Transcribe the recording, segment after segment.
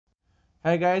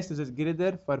Hi guys, this is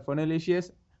Giridhar for Phonolicious.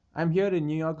 I'm here in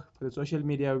New York for the social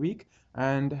media week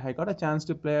and I got a chance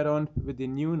to play around with the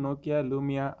new Nokia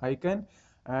Lumia icon,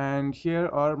 and here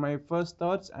are my first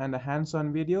thoughts and a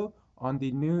hands-on video on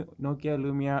the new Nokia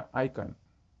Lumia icon.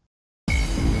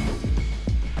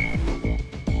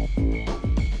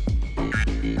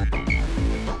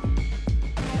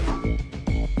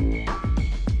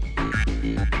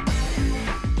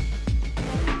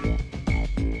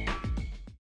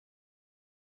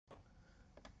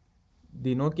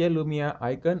 The Nokia Lumia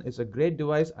icon is a great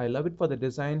device. I love it for the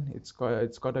design. It's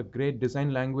got a great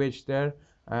design language there,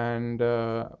 and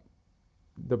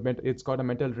it's got a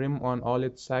metal rim on all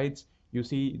its sides. You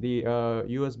see the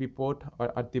USB port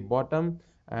at the bottom,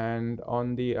 and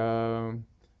on the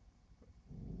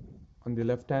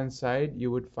left hand side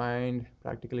you would find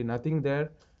practically nothing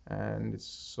there, and it's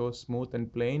so smooth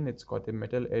and plain. It's got the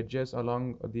metal edges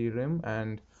along the rim,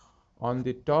 and on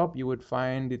the top you would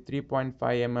find the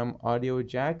 3.5 audio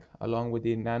jack along with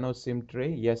the nano SIM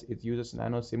tray. Yes, it uses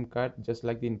nano SIM card just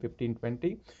like the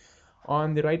 1520.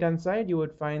 On the right hand side you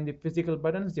would find the physical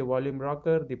buttons, the volume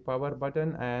rocker, the power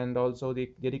button, and also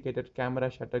the dedicated camera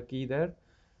shutter key there.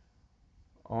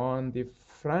 On the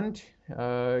front,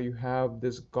 you have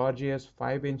this gorgeous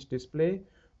 5-inch display,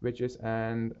 which is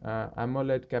an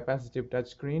AMOLED capacitive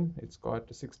touchscreen. It's got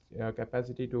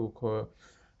capacity to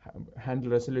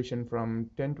handle resolution from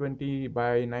 1020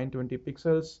 by 920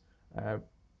 pixels. Uh,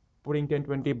 Putting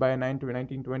 1020 by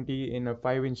 1920 in a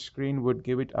 5-inch screen would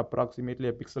give it approximately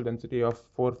a pixel density of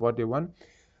 441.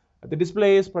 The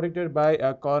display is protected by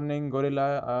a Corning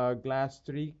Gorilla Glass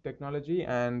 3 technology,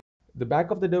 and the back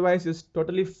of the device is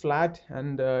totally flat,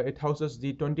 and it houses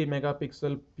the 20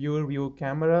 megapixel pure view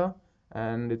camera,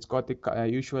 and it's got the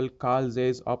usual Carl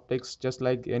Zeiss optics just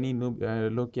like any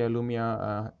Nokia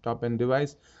Lumia top end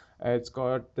device.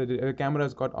 The camera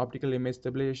has got optical image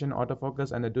stabilization,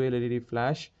 autofocus, and a dual LED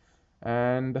flash,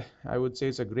 and I would say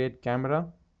it's a great camera.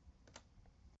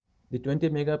 The 20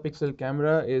 megapixel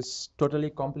camera is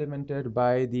totally complemented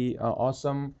by the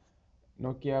awesome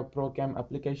Nokia ProCam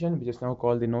application, which is now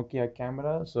called the Nokia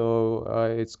camera. So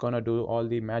it's gonna do all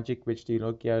the magic which the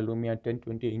Nokia Lumia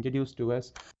 1020 introduced to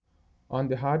us. On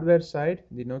the hardware side,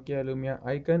 the Nokia Lumia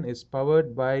icon is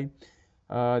powered by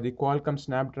the Qualcomm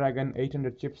Snapdragon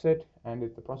 800 chipset, and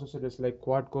the processor is like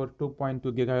quad-core 2.2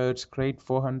 gigahertz Crate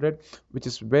 400, which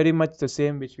is very much the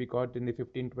same which we got in the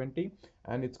 1520,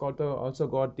 and it's got also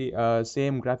got the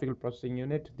same graphical processing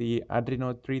unit, the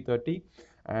Adreno 330,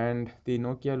 and the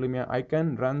Nokia Lumia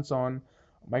icon runs on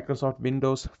Microsoft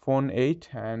Windows Phone 8,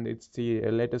 and it's the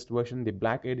latest version. The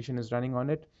Black Edition is running on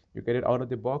it. You get it out of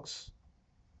the box.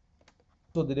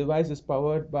 So the device is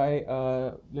powered by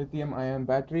a lithium-ion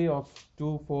battery of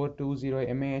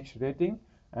 2420 mAh rating,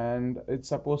 and it's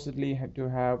supposedly to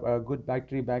have a good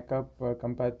battery backup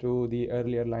compared to the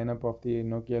earlier lineup of the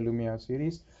Nokia Lumia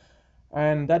series.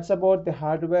 And that's about the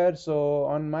hardware. So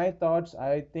on my thoughts,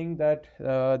 I think that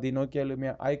the Nokia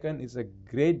Lumia icon is a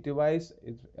great device,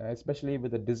 especially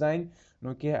with the design.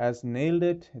 Nokia has nailed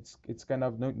it. It's kind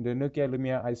of the Nokia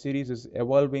Lumia I series is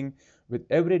evolving with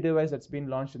every device that's been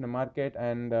launched in the market,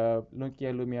 and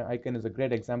Nokia Lumia icon is a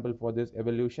great example for this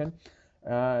evolution.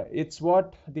 It's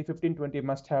what the 1520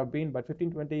 must have been, but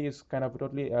 1520 is kind of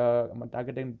totally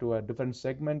targeting to a different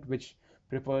segment which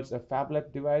prefers a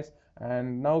phablet device,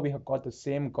 and now we have got the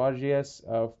same gorgeous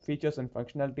features and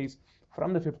functionalities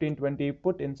from the 1520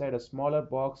 put inside a smaller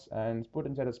box and put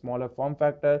inside a smaller form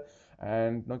factor,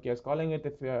 and Nokia is calling it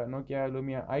the Nokia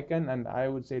Lumia icon, and I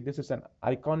would say this is an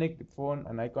iconic phone,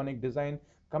 an iconic design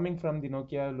coming from the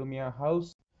Nokia Lumia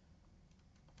house.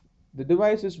 The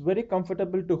device is very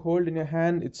comfortable to hold in your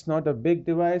hand. It's not a big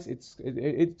device. It's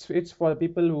for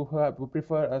people who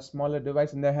prefer a smaller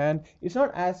device in their hand. It's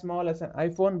not as small as an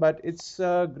iPhone, but it's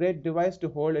a great device to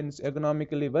hold, and it's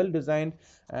ergonomically well designed,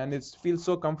 and it feels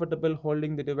so comfortable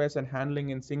holding the device and handling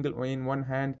in one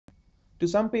hand. To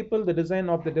some people, the design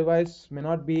of the device may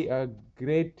not be a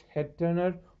great head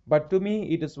turner, but to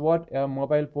me, it is what a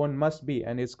mobile phone must be,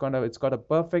 and it's got a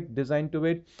perfect design to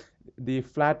it. The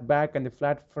flat back and the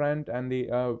flat front and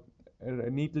the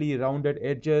neatly rounded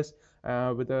edges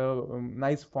with a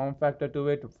nice form factor to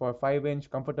it for 5-inch,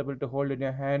 comfortable to hold in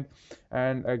your hand,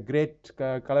 and a great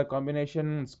color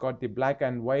combination. It's got the black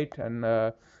and white, and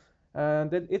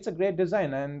it's a great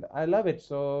design, and I love it.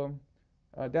 So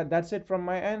that's it from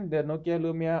my end, the Nokia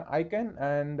Lumia icon,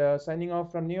 and signing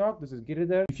off from New York, this is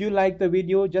Giridhar. If you like the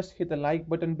video, just hit the like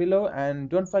button below, and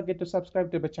don't forget to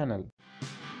subscribe to the channel.